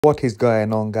What is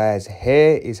going on, guys?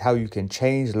 Here is how you can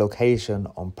change location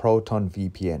on Proton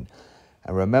VPN.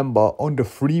 And remember, on the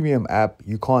freemium app,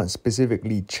 you can't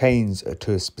specifically change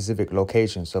to a specific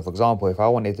location. So for example, if I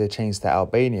wanted to change to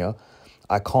Albania,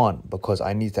 I can't because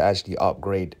I need to actually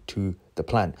upgrade to the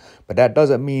plan. But that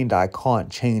doesn't mean that I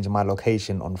can't change my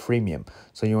location on freemium.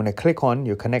 So you want to click on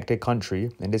your connected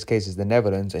country. In this case, is the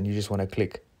Netherlands, and you just want to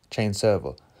click change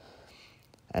server.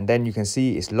 And then you can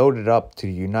see it's loaded up to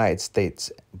the United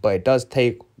States, but it does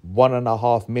take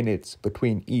 1.5 minutes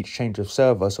between each change of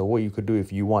server. So what you could do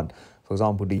if you want, for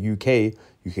example, the UK,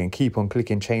 you can keep on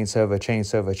clicking change server, change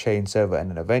server, change server.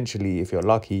 And then eventually, if you're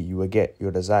lucky, you will get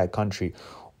your desired country.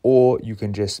 Or you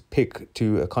can just pick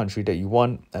to a country that you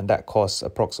want, and that costs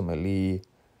approximately,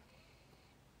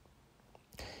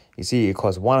 you see, it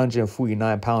costs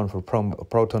 £149 for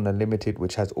Proton Unlimited,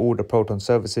 which has all the Proton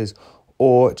services,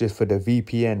 or just for the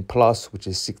VPN Plus, which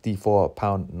is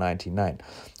 £64.99.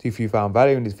 So if you found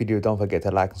value in this video, don't forget to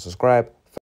like and subscribe.